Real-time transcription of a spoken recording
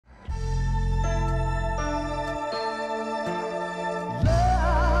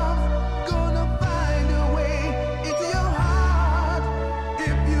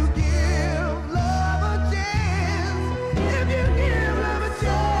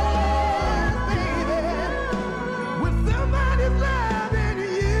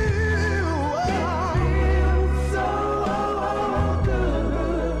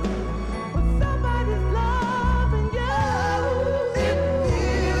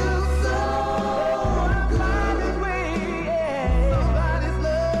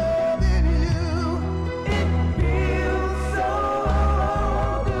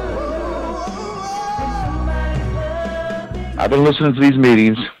I've been listening to these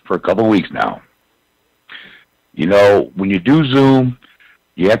meetings for a couple of weeks now. You know, when you do Zoom,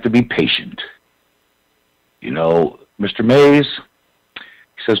 you have to be patient. You know, Mr. Mays,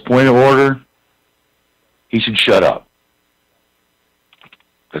 he says point of order, he should shut up.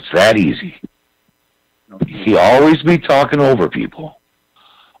 It's that easy. He always be talking over people.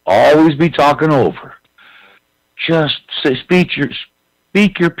 Always be talking over. Just say, speak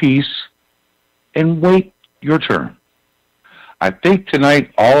your piece and wait your turn. I think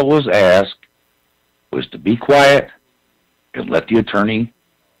tonight all it was asked was to be quiet and let the attorney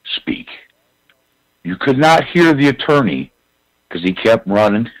speak. You could not hear the attorney because he kept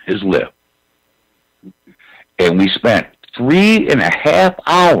running his lip. And we spent 3.5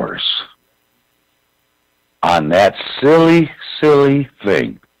 hours on that silly, silly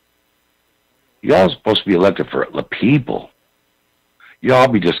thing. Y'all are supposed to be elected for the people. Y'all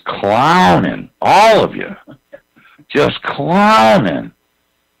be just clowning, all of you. Just clowning.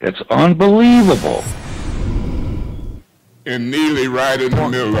 It's unbelievable. And Neely right in the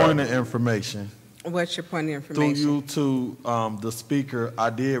middle. Point of information. What's your point of information? Through you to the speaker,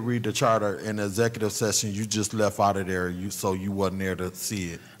 I did read the charter in the executive session. You just left out of there, so you wasn't there to see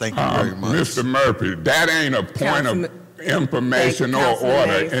it. Thank you very much. Mr. Murphy, that ain't a point of information or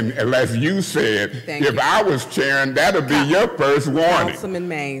order, and unless you said, if I was chairing, that'd be your first warning. Councilman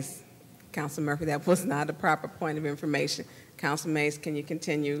Mays, Councilman Murphy, that was not a proper point of information. Councilman Mays, can you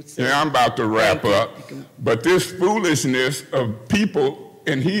continue? Yeah, I'm about to wrap up. But this foolishness of people,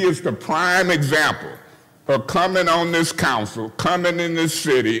 and he is the prime example of coming on this council, coming in this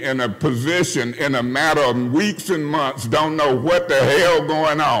city in a position in a matter of weeks and months, don't know what the hell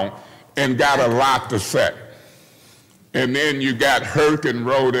going on, and got a lot to say. And then you got Herc and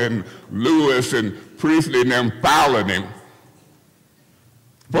Rhoda and Lewis and Priestley and them following him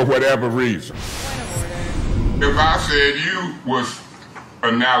for whatever reason. If I said you was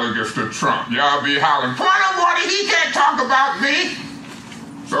analogous to Trump, y'all be hollering, point of order, he can't talk about me.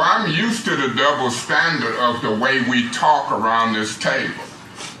 So I'm used to the double standard of the way we talk around this table.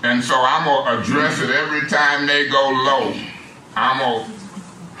 And so I'm gonna address it every time they go low. I'm gonna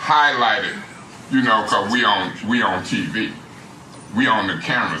highlight it. You know, because we on TV. We on the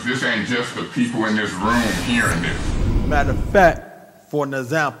cameras. This ain't just the people in this room hearing this. Matter of fact, for an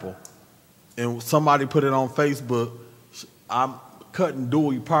example, and somebody put it on Facebook, I'm cutting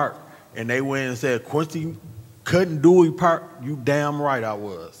Dewey Park, and they went and said, Quincy, cutting Dewey Park, you damn right I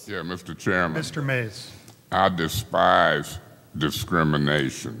was. Yeah, Mr. Chairman. Mr. Mays. I despise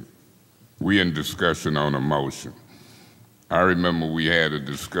discrimination. We in discussion on a motion. I remember we had a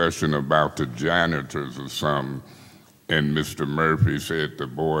discussion about the janitors or something, and Mr. Murphy said the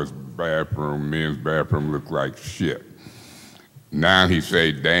boys' bathroom, men's bathroom looked like shit. Now he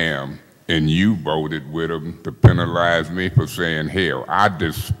say, damn, and you voted with him to penalize me for saying hell. I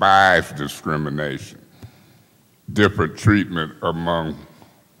despise discrimination, different treatment among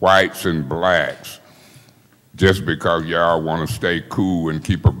whites and blacks, just because y'all want to stay cool and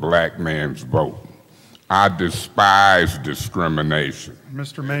keep a black man's vote. I despise discrimination.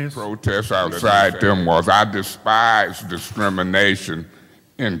 Mr. Mays. Protests outside them walls. I despise discrimination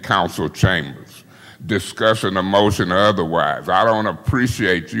in council chambers, discussing a motion or otherwise. I don't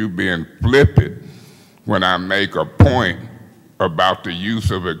appreciate you being flippant when I make a point about the use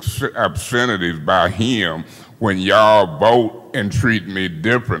of obscenities by him when y'all vote and treat me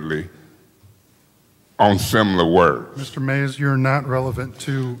differently on similar words. Mr. Mays, you're not relevant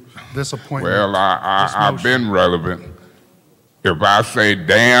to this appointment. Well, I've been relevant. If I say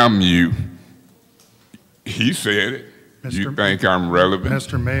damn you, he said it. You think I'm relevant?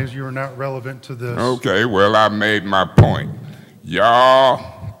 Mr. Mays, you are not relevant to this. Okay, well, I made my point.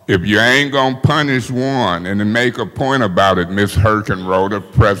 Y'all, if you ain't gonna punish one and then make a point about it, Miss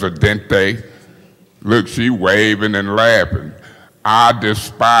Herkenroder, Presidente, look, she waving and laughing. I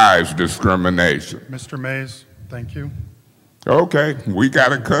despise discrimination. Mr. Mays, thank you. Okay, we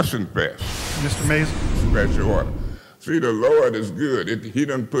got a cussing fest. Mr. Mays. Special order. See, the Lord is good. He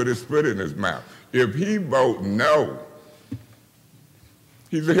done put his foot in his mouth. If he vote no,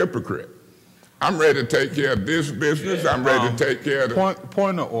 he's a hypocrite. I'm ready to take care of this business. I'm ready to take care of the...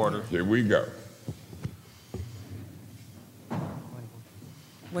 Point of order. Here we go.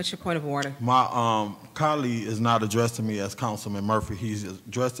 What's your point of order? My colleague is not addressing me as Councilman Murphy. He's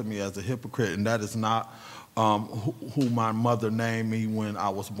addressing me as a hypocrite, and that is not who my mother named me when I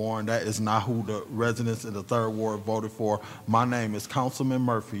was born. That is not who the residents in the 3rd Ward voted for. My name is Councilman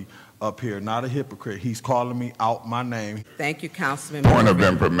Murphy up here, not a hypocrite. He's calling me out my name. Thank you, Councilman Murphy. Point of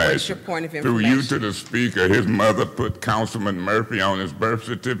information. What's your point of information? Through you to the speaker, his mother put Councilman Murphy on his birth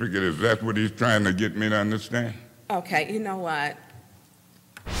certificate. Is that what he's trying to get me to understand? Okay, you know what?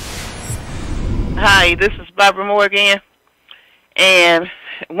 Hi, this is Barbara Moore again. And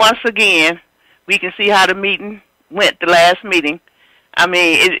once again, we can see how the meeting went, the last meeting. I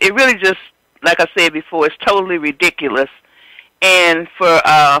mean, it really just, like I said before, it's totally ridiculous. And for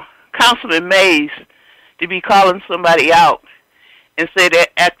Councilman Mays to be calling somebody out and say they're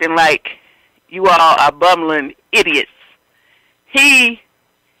acting like you all are bumbling idiots. The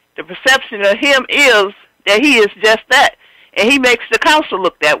perception of him is that he is just that, and he makes the council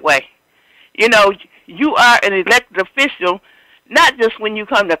look that way. You know, you are an elected official, not just when you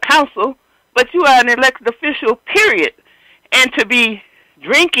come to council, but you are an elected official, period. And to be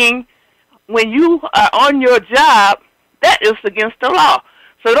drinking when you are on your job, that is against the law.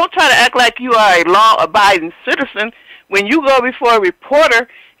 So don't try to act like you are a law-abiding citizen when you go before a reporter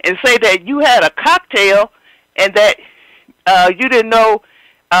and say that you had a cocktail and that you didn't know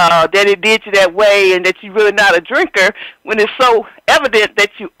that it did you that way and that you're really not a drinker, when it's so evident that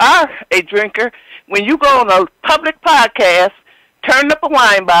you are a drinker. When you go on a public podcast, turn up a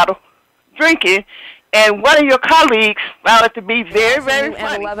wine bottle, drinking, and one of your colleagues found it to be very, very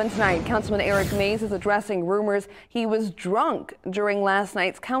funny. At 11 tonight, Councilman Eric Mays is addressing rumors he was drunk during last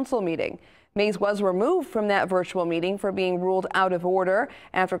night's council meeting. Mays was removed from that virtual meeting for being ruled out of order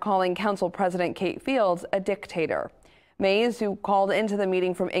after calling Council President Kate Fields a dictator. Mays, who called into the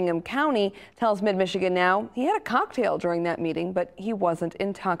meeting from Ingham County, tells Mid-Michigan Now he had a cocktail during that meeting, but he wasn't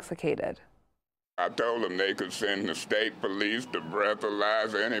intoxicated. I told them they could send the state police, the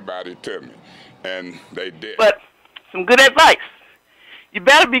breathalyzer, anybody to me, and they did. But some good advice. You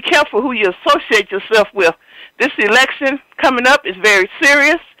better be careful who you associate yourself with. This election coming up is very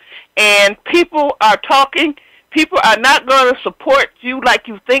serious, and people are talking. People are not going to support you like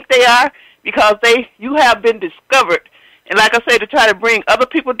you think they are because you have been discovered. And like I say, to try to bring other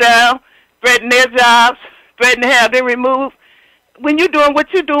people down, threaten their jobs, threaten to have them removed. When you're doing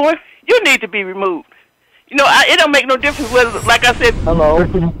what you're doing, you need to be removed. You know, it don't make no difference whether, like I said. Hello.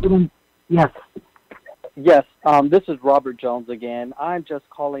 Yes. Yes. This is Robert Jones again. I'm just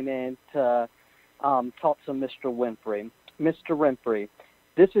calling in to talk to Mr. Winfrey. Mr. Winfrey,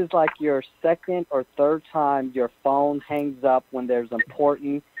 this is like your second or third time your phone hangs up when there's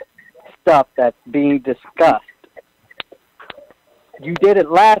important stuff that's being discussed. You did it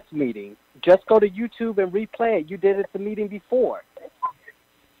last meeting. Just go to YouTube and replay it. You did it the meeting before.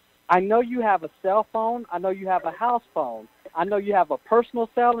 I know you have a cell phone. I know you have a house phone. I know you have a personal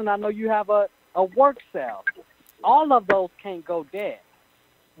cell, and I know you have a work cell. All of those can't go dead.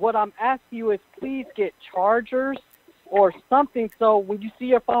 What I'm asking you is please get chargers or something so when you see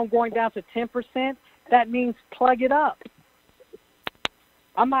your phone going down to 10%, that means plug it up.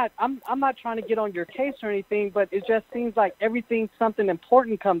 I'm not trying to get on your case or anything, but it just seems like something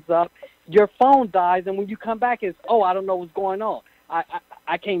important comes up, your phone dies, and when you come back, it's, oh, I don't know what's going on.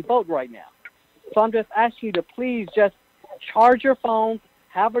 I can't vote right now. So I'm just asking you to please just charge your phone,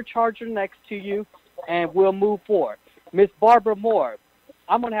 have a charger next to you, and we'll move forward. Miss Barbara Moore,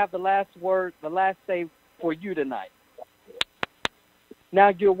 I'm going to have the last word, the last say for you tonight. Now,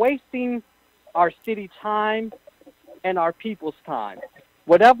 you're wasting our city time and our people's time.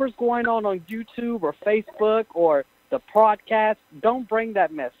 Whatever's going on YouTube or Facebook or the podcast, don't bring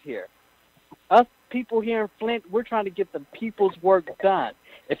that mess here. Us people here in Flint, we're trying to get the people's work done.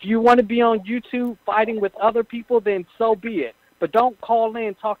 If you want to be on YouTube fighting with other people, then so be it. But don't call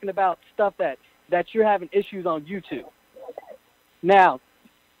in talking about stuff that you're having issues on YouTube. Now,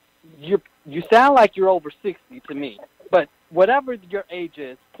 you sound like you're over 60 to me. But whatever your age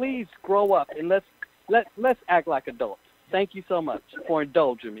is, please grow up and let's act like adults. Thank you so much for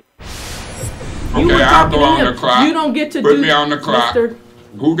indulging me. Okay, I'll go on the clock. You don't get to put me on the clock. Mr.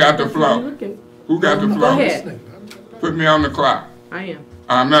 Who got the flow? Who got the flow? Go ahead. Put me on the clock. I am.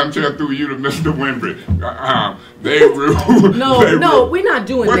 I'm not telling through you to Mr. Winfrey. They rude. No, we're not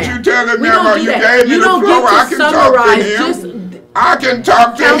doing what that. What you telling me don't about? Do you that. gave me you the don't flow. Get to summarize. I can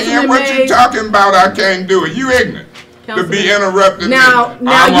talk to him. What you talking about? I can't do it. You ignorant. To be interrupted. Now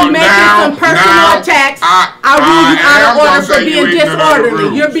you making some personal attacks. I rule you out of order for being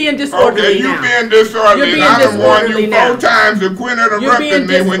disorderly. You're being disorderly okay, now. You being disorderly. You're being I done warned you now. 4 times to quit interrupting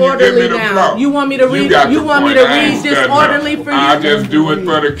me when you give me the flow. You want me to read? You want me to read disorderly for you? I just do it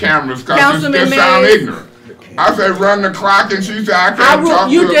for the cameras because it just sound ignorant. I say run the clock, and she said I can't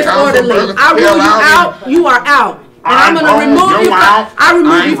talk to the council person. I rule you out. You are out. And I'm going to remove you. I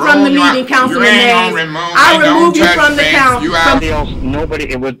remove you from the meeting, Councilman Mays. I remove you from the council.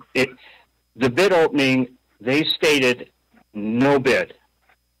 Nobody. The bid opening. They stated no bid,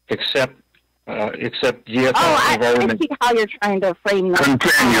 except Except you have to I see how you're trying to frame that.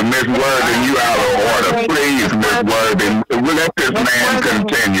 Continue, Miss Worthing. You out of order. Please, Miss Worthing. Let this man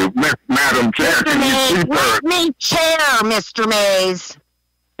continue. Madam Chair, can you keep her? Let me chair, Mr. Mays.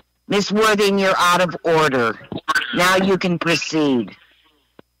 Miss Worthing, you're out of order. Now you can proceed.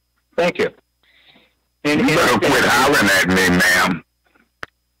 Thank you. You better quit hollering at me, ma'am.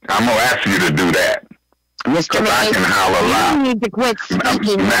 I'm going to ask you to do that. Mr. Mays, I can holler loud. you need to quit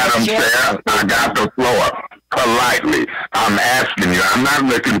speaking. Madam Chair, I got the floor. Politely, I'm asking you. I'm not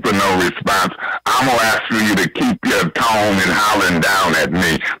looking for no response. I'm going to ask for you to keep your tone and hollering down at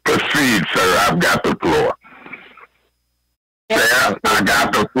me. Proceed, sir. I've got the floor. Chair, I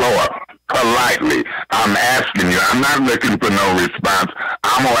got the floor. Politely, I'm asking you. I'm not looking for no response.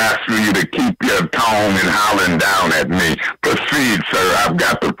 I'm going to ask for you to keep your tone and hollering down at me. Proceed, sir. I've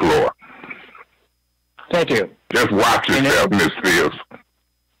got the floor. Thank you. Just watch yourself, Miss Fields.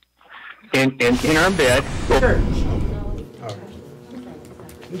 In our bed.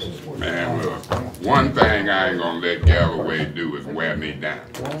 Man, look, one thing I ain't gonna let Galloway do is wear me down.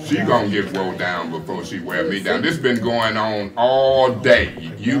 She gonna get wore down before she wear me down. This been going on all day.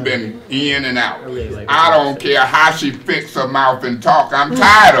 You've been in and out. I don't care how she fix her mouth and talk. I'm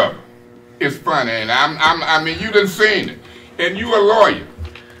tired of it. It's funny, and I mean, you done seen it, and you a lawyer.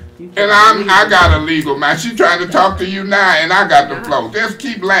 And I got a legal man. She trying to talk to you now, and I got the flow. Just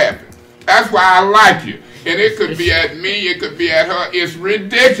keep laughing. That's why I like you. And it could be at me, it could be at her. It's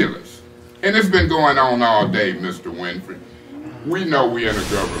ridiculous. And it's been going on all day, Mr. Winfrey. We know we're in a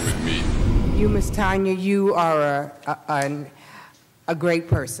government meeting. You, Miss Tanya, you are a great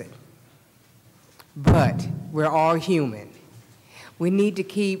person. But we're all human. We need to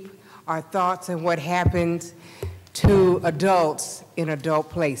keep our thoughts and what happens to adults in adult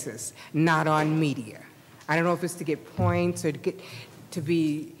places, not on media. I don't know if it's to get points or to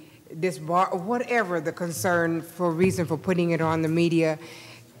be disbarred, or whatever the concern for reason for putting it on the media.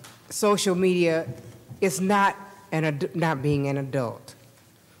 Social media is not being an adult.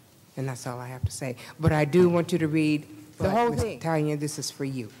 And that's all I have to say. But I do want you to read the whole thing. Tanya, this is for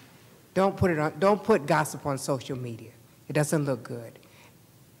you. Don't put gossip on social media. It doesn't look good.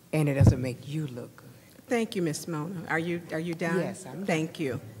 And it doesn't make you look good. Thank you, Ms. Mona. Are you done? Yes, I'm done. Thank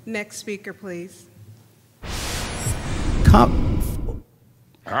you. Next speaker, please.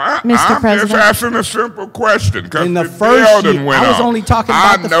 I'm just asking a simple question. In the first year, I was only talking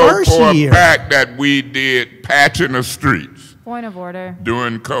about the first year. I know for a fact that we did patching the streets. Point of order.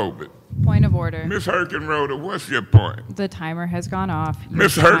 During COVID. Point of order. Ms. Herkenroder, what's your point? The timer has gone off.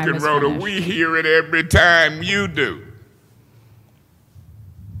 Ms. Herkenroder, we hear it every time you do.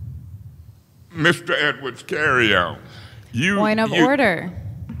 Mr. Edwards, carry on. Point of order.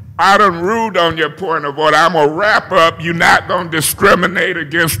 I done ruled on your point of order. I'm going to wrap up. You're not going to discriminate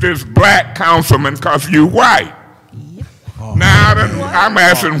against this black councilman because you white. Yep. Oh. Now I'm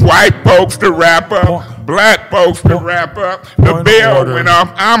asking white folks to wrap up, black folks to wrap up. The bell went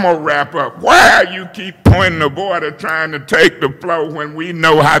off. I'm going to wrap up. Why you keep pointing the border trying to take the flow when we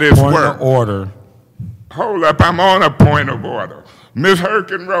know how this works? Point of order. Hold up. I'm on a point of order. Ms.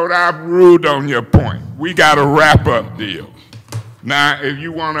 Herkenroder, I've ruled on your point. We got a wrap-up deal. Now, if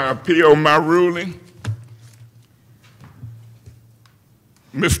you want to appeal my ruling,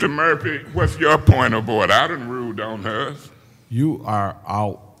 Mr. Murphy, what's your point of order? I done ruled on hers. You are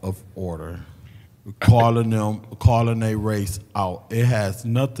out of order. Calling a race out. It has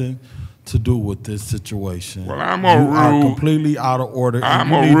nothing to do with this situation. Well, I'm going to rule. You are completely out of order. I'm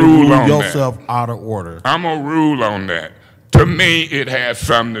going to rule on yourself out of order. I'm going to rule on that. To me, it has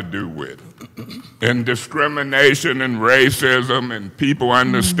something to do with it. And discrimination and racism and people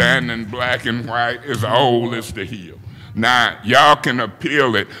understanding black and white is old as the hill. Now, y'all can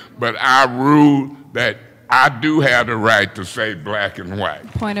appeal it, but I rule that I do have the right to say black and white.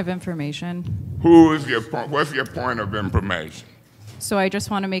 Point of information. Who is your point? What's your point of information? So I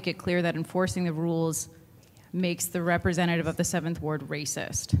just want to make it clear that enforcing the rules makes the representative of the 7th Ward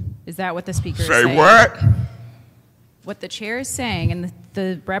racist. Is that what the speaker is saying? Say what? What the chair is saying, and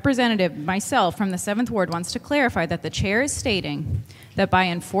the representative, myself, from the 7th Ward wants to clarify that the chair is stating that by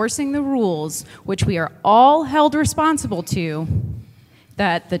enforcing the rules, which we are all held responsible to,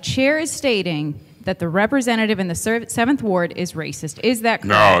 that the chair is stating that the representative in the 7th Ward is racist. Is that correct?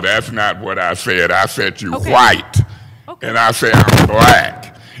 No, that's not what I said. I said you white, and I said I'm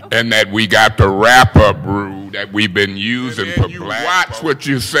black, and that we got the wrap-up rule that we've been using for black. Watch what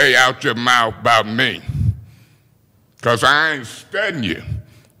you say out your mouth about me. Because I ain't studying you,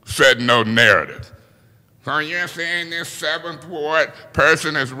 setting no narrative. So you're saying this 7th Ward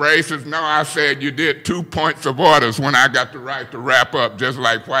person is racist? No, I said you did 2 points of orders when I got the right to wrap up, just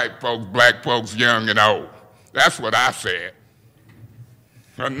like white folks, black folks, young and old. That's what I said.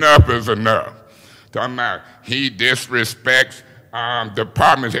 Enough is enough. Talking about he disrespects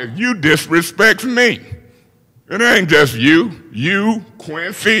department heads. You disrespects me. It ain't just you. You,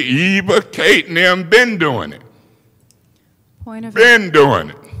 Quincy, Eva, Kate, and them been doing it. Been doing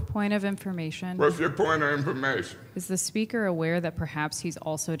it. Point of information. What's your point of information? Is the speaker aware that perhaps he's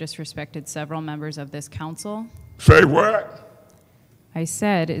also disrespected several members of this council? Say what? I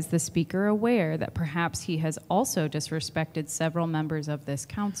said, is the speaker aware that perhaps he has also disrespected several members of this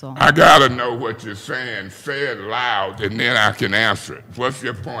council? I gotta know what you're saying. Say it loud, and then I can answer it. What's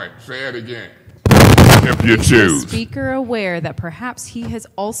your point? Say it again, if you choose. Is the speaker aware that perhaps he has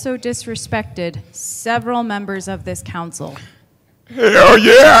also disrespected several members of this council? Hell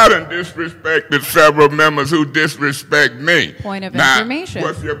yeah, I done disrespected several members who disrespect me. Point of Now, information.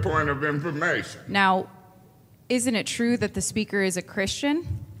 What's your point of information? Now, isn't it true that the speaker is a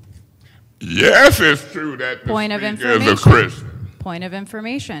Christian? Yes, it's true that the Point of speaker is information. a Christian. Point of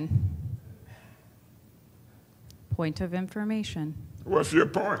information. Point of information. What's your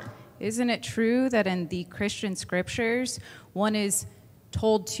point? Isn't it true that in the Christian scriptures, one is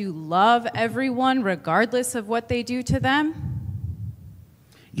told to love everyone regardless of what they do to them?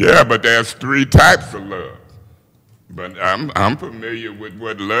 Yeah, but there's 3 types of love. But I'm familiar with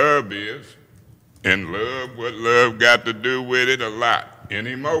what love is. And love, what love got to do with it? A lot.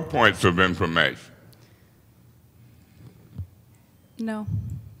 Any more points of information? No,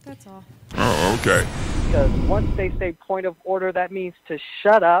 that's all. Oh, okay. Because once they say point of order, that means to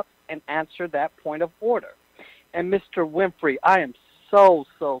shut up and answer that point of order. And Mr. Winfrey, I am so,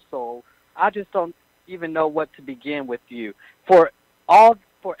 I just don't even know what to begin with you. For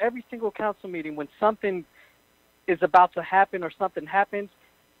every single council meeting, when something is about to happen or something happens,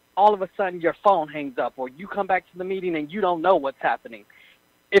 all of a sudden your phone hangs up, or you come back to the meeting and you don't know what's happening.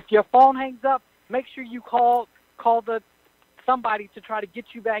 If your phone hangs up, make sure you call somebody to try to get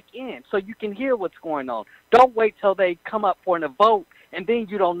you back in so you can hear what's going on. Don't wait till they come up for a vote and then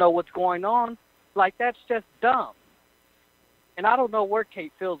you don't know what's going on. Like, that's just dumb. And I don't know where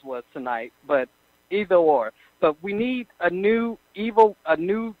Kate Fields was tonight, but either or. But we need a new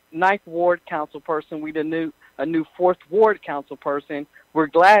 9th Ward council person. We need a new 4th Ward council person. We're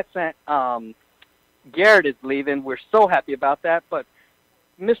glad that Garrett is leaving. We're so happy about that. But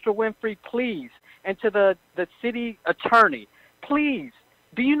Mr. Winfrey, please, and to the city attorney, please,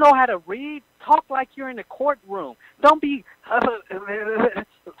 do you know how to read? Talk like you're in a courtroom. Don't be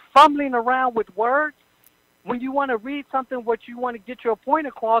fumbling around with words. When you want to read something, what you want to get your point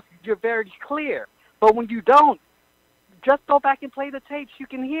across, you're very clear. But when you don't, just go back and play the tapes you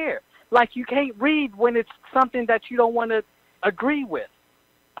can hear. Like, you can't read when it's something that you don't want to agree with.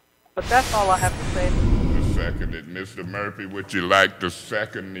 But that's all I have to say. Seconded. Mr. Murphy, would you like to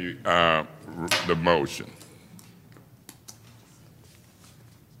second the motion?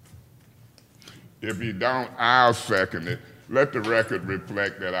 If you don't, I'll second it. Let the record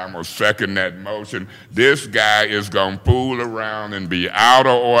reflect that I'm going to second that motion. This guy is going to fool around and be out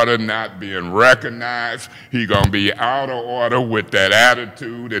of order, not being recognized. He's going to be out of order with that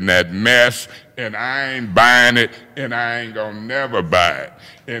attitude and that mess, and I ain't buying it, and I ain't going to never buy it.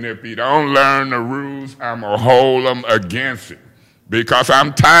 And if he don't learn the rules, I'm going to hold him against it because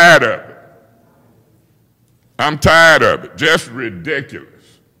I'm tired of it. I'm tired of it. Just ridiculous.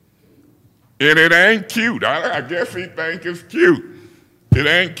 And it ain't cute. I guess he think it's cute. It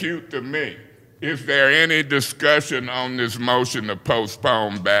ain't cute to me. Is there any discussion on this motion to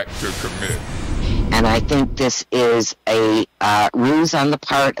postpone back to committee? And I think this is a ruse on the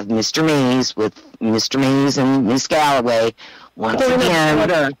part of Mr. Mays with Mr. Mays and Ms. Galloway. Once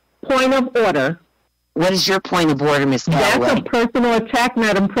again, Point of order. What is your point of order, Ms. Galloway? That's a personal attack,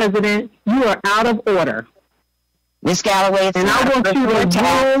 Madam President. You are out of order. Ms. Galloway, it's and not I want a you to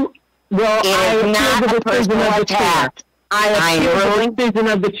attack. rule. Well, It is not a personal attack. I appeal the decision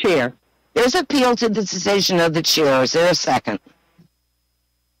of the chair. There's appeal to the decision of the chair. Is there a second?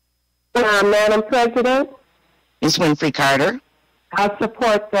 Madam President? Ms. Winfrey Carter? I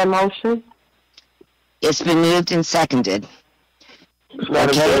support the motion. It's been moved and seconded.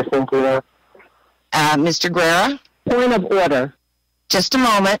 Okay. Mr. Guerra? Point of order. Just a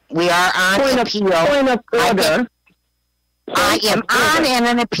moment. We are on appeal. Point of order. I am on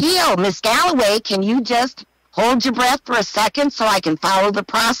an appeal. Ms. Galloway, can you just hold your breath for a second so I can follow the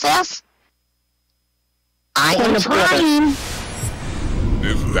process? I am trying.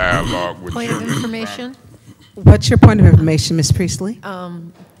 This dialogue with Point of information. What's your point of information, Ms. Priestley?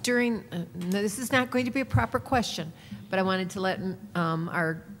 during, this is not going to be a proper question, but I wanted to let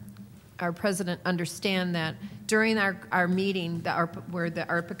our president understand that during our meeting, where the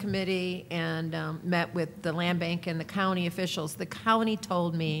ARPA committee and met with the land bank and the county officials, the county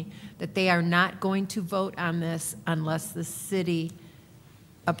told me that they are not going to vote on this unless the city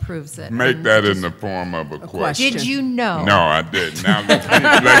approves it. Make that in the form of a question. Did you know? No, I didn't. Now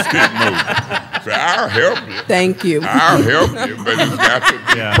let's keep moving. So I'll help you. Thank you. I'll help you, but it's got to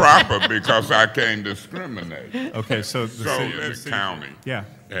be proper because I can't discriminate. Okay, so the county. Yeah.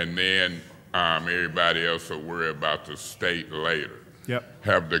 And then everybody else will worry about the state later. Yep.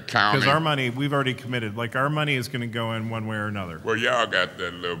 Have the county. Because our money, we've already committed. Like, our money is going to go in one way or another. Well, y'all got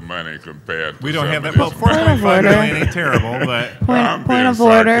that little money compared to we don't have that. Well, $4.5 million ain't terrible, but point of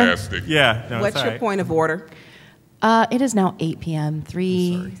order. Yeah. No, what's your point of order? It is now 8 p.m.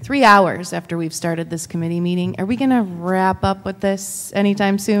 Three hours after we've started this committee meeting. Are we going to wrap up with this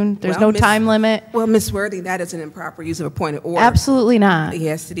anytime soon? There's no time limit. Well, Ms. Worthy, that is an improper use of a point of order. Absolutely not.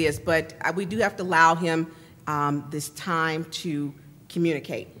 Yes, it is. But we do have to allow him this time to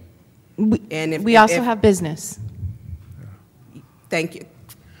communicate. We also have business. Thank you.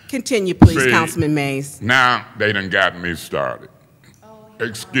 Continue, please, See, Councilman Mays. Now they done got me started.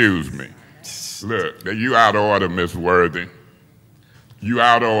 Excuse me. Look, you out of order, Miss Worthy. You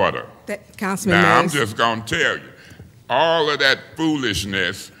out of order. Councilman Now, Mays. I'm just going to tell you, all of that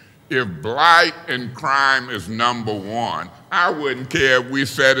foolishness, if blight and crime is #1, I wouldn't care if we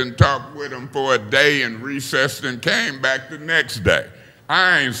sat and talked with them for a day and recessed and came back the next day.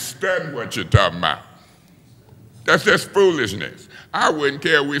 I ain't studying what you're talking about. That's just foolishness. I wouldn't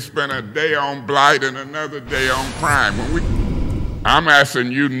care if we spent a day on blight and another day on crime. I'm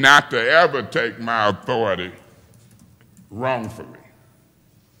asking you not to ever take my authority wrongfully.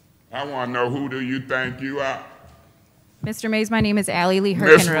 I want to know, who do you think you are? Mr. Mays, my name is Allie Lee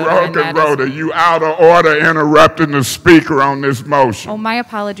Miss Herkenroder. Herkenroder, you out of order interrupting the speaker on this motion. Oh, my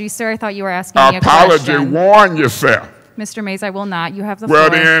apologies, sir. I thought you were asking me a Apology, question. warn yourself. Mr. Mays, I will not. You have the Well,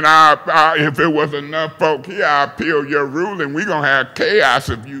 floor. then, if it was enough folk here, I appeal your ruling. We're going to have chaos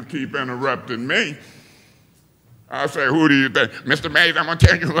if you keep interrupting me. I say, who do you think? Mr. Mays, I'm going to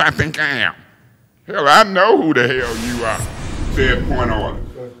tell you who I think I am. Hell, I know who the hell you are. Said point order.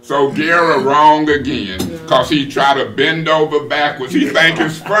 So Guerra wrong again because he tried to bend over backwards. He think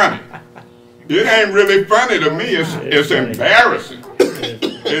it's funny. It ain't really funny to me. It's embarrassing.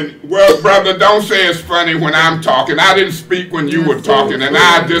 And, well, brother, don't say it's funny when I'm talking. I didn't speak when you were talking, and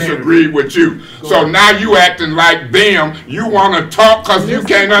I disagreed with you. So now you acting like them. You want to talk because you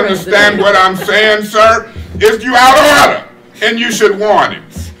can't understand what I'm saying, sir? It's you out of order, and you should warn him.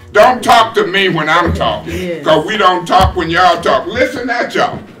 Don't talk to me when I'm talking, because we don't talk when y'all talk. Listen at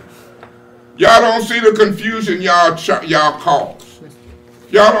y'all. Y'all don't see the confusion y'all cause.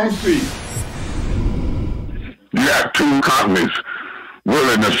 Y'all don't see it. You got two companies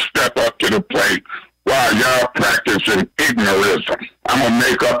willing to step up to the plate while y'all practicing ignorism. I'm going to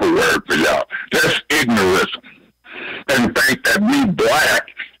make up a word for y'all. That's ignorism. And think that we black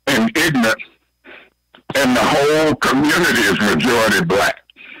and ignorant and the whole community is majority black.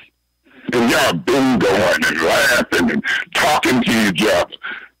 And y'all been going and laughing and talking to each other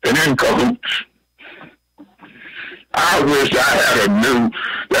and in cahoots. I wish I had knew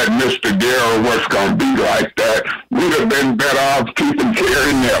that Mr. Guerra was going to be like that. We'd have been better off keeping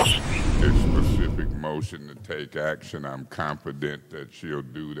Carrie Nelson. A specific motion to take action. I'm confident that she'll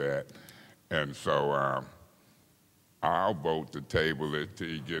do that. And so I'll vote to table it till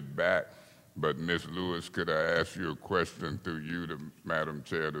you get back. But Ms. Lewis, could I ask you a question through you, to Madam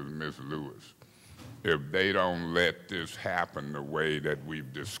Chair, to Ms. Lewis? If they don't let this happen the way that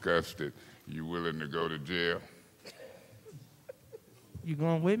we've discussed it, you willing to go to jail? You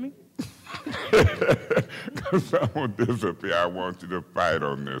going with me? Because I won't disappear. I want you to fight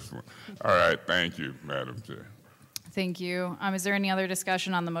on this one. All right, thank you, Madam Chair. Thank you. Is there any other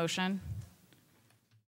discussion on the motion?